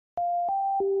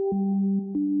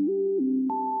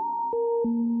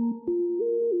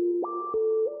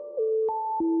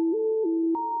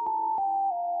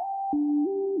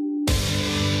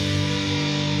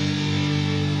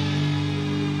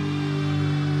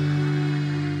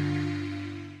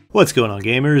What's going on,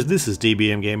 gamers? This is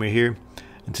DBMgamer here,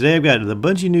 and today I've got the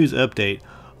Bungie news update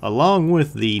along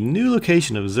with the new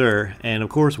location of Xur and of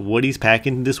course what he's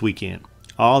packing this weekend.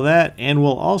 All that, and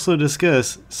we'll also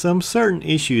discuss some certain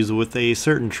issues with a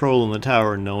certain troll in the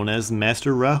tower known as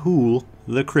Master Rahul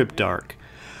the Cryptarch.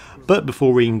 But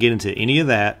before we can get into any of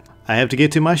that, I have to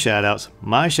get to my shoutouts.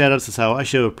 My shoutouts is how I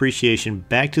show appreciation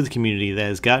back to the community that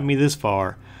has gotten me this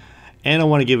far, and I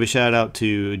want to give a shout out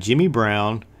to Jimmy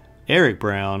Brown, Eric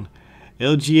Brown,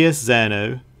 LGS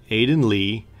Zano, Aiden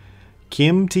Lee,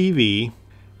 Kim TV,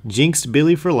 Jinxed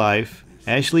Billy for Life,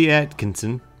 Ashley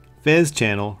Atkinson, Fez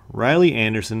Channel, Riley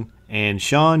Anderson, and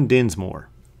Sean Dinsmore.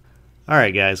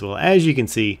 Alright guys, well as you can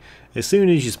see, as soon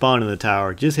as you spawn in the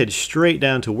tower, just head straight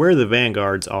down to where the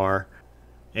vanguards are,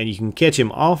 and you can catch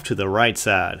him off to the right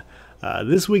side.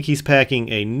 This week he's packing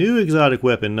a new exotic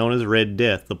weapon known as Red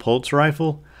Death, the Pulse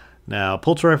Rifle. Now,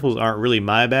 Pulse Rifles aren't really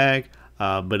my bag,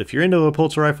 but if you're into a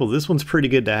pulse rifle, this one's pretty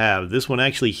good to have. This one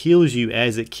actually heals you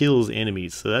as it kills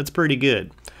enemies, so that's pretty good.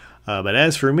 But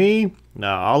as for me,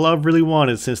 all I've really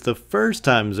wanted since the first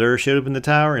time Xur showed up in the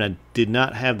tower and I did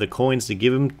not have the coins to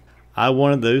give him, I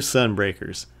wanted those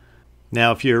Sunbreakers.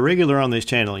 Now if you're a regular on this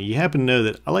channel, you happen to know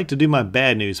that I like to do my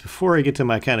bad news before I get to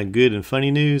my kind of good and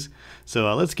funny news,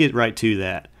 so let's get right to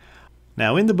that.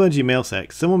 Now in the Bungie mail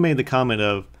sack, someone made the comment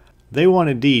of, they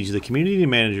wanted Deej, the community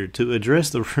manager, to address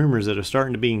the rumors that are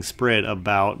starting to being spread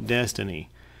about Destiny.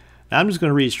 Now I'm just going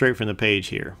to read straight from the page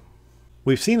here.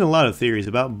 We've seen a lot of theories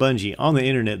about Bungie on the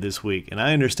internet this week, and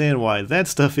I understand why that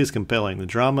stuff is compelling. The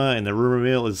drama and the rumor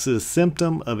mill is a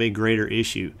symptom of a greater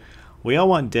issue. We all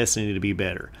want Destiny to be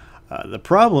better. The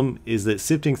problem is that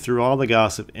sifting through all the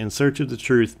gossip in search of the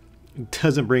truth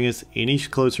doesn't bring us any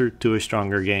closer to a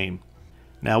stronger game.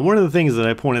 Now one of the things that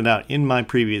I pointed out in my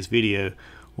previous video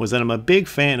was that I'm a big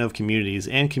fan of communities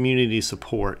and community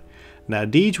support. Now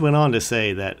Deej went on to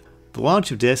say that the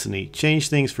launch of Destiny changed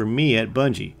things for me at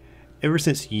Bungie. Ever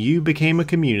since you became a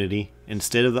community,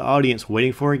 instead of the audience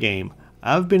waiting for a game,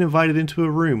 I've been invited into a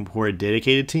room where a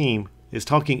dedicated team is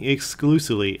talking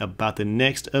exclusively about the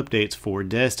next updates for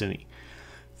Destiny.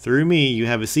 Through me, you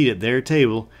have a seat at their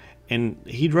table, and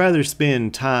he'd rather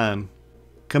spend time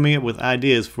coming up with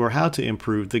ideas for how to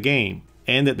improve the game,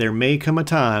 and that there may come a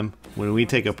time when we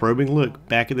take a probing look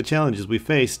back at the challenges we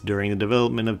faced during the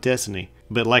development of Destiny.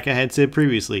 But like I had said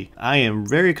previously, I am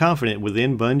very confident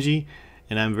within Bungie,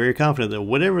 and I'm very confident that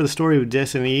whatever the story of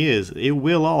Destiny is, it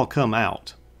will all come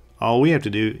out. All we have to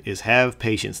do is have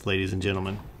patience, ladies and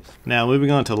gentlemen. Now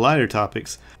moving on to lighter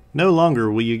topics, no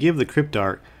longer will you give the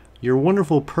Cryptarch your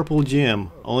wonderful purple gem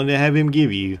only to have him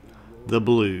give you the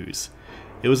blues.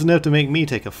 It was enough to make me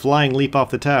take a flying leap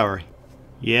off the tower.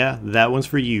 Yeah, that one's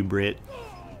for you, Brit.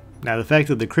 Now the fact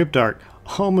that the Cryptarch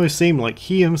almost seemed like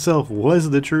he himself was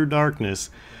the true darkness,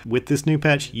 with this new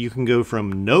patch you can go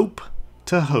from nope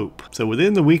to hope. So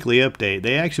within the weekly update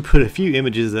they actually put a few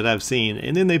images that I've seen,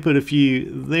 and then they put a few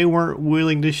they weren't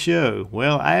willing to show.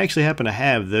 Well, I actually happen to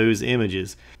have those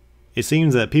images. It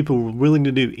seems that people were willing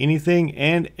to do anything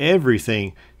and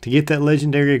everything to get that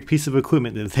legendary piece of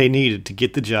equipment that they needed to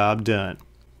get the job done.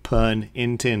 Pun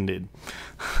intended.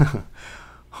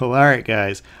 Well, alright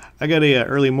guys, I got a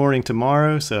early morning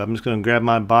tomorrow, so I'm just going to grab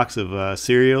my box of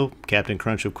cereal, Captain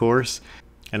Crunch of course,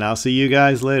 and I'll see you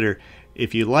guys later.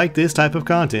 If you like this type of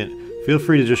content, feel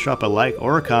free to just drop a like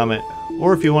or a comment,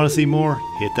 or if you want to see more,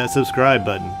 hit that subscribe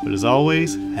button. But as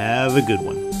always, have a good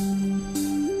one.